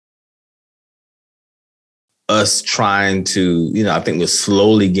us trying to, I think we're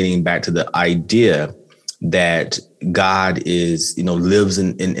slowly getting back to the idea that God is, lives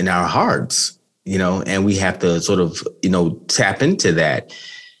in our hearts, and we have to sort of, tap into that.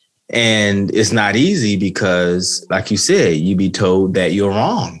 And it's not easy because, like you said, you be told that you're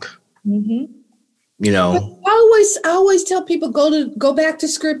wrong. Mm-hmm. I always tell people, go back to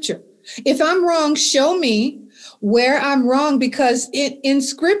scripture. If I'm wrong, show me where I'm wrong, because in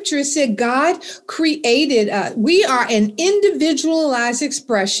scripture it said God created us. We are an individualized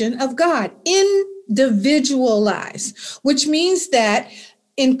expression of God. Individualized, which means that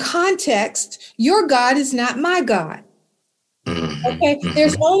in context, your God is not my God. Mm-hmm. Okay,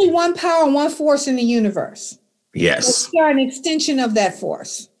 there's only one power, one force in the universe. Yes. We are an extension of that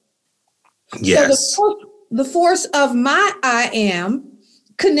force. Yes. So the force of my I am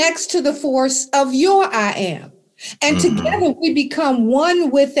connects to the force of your I am. And together we become one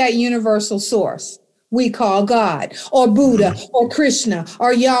with that universal source we call God or Buddha or Krishna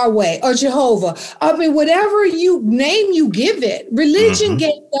or Yahweh or Jehovah. I mean, whatever name you give it, religion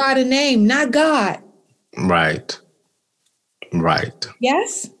gave God a name, not God. Right. Right.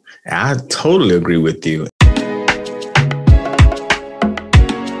 Yes? I totally agree with you.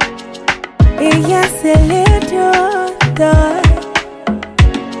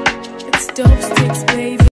 It's Stokes, baby.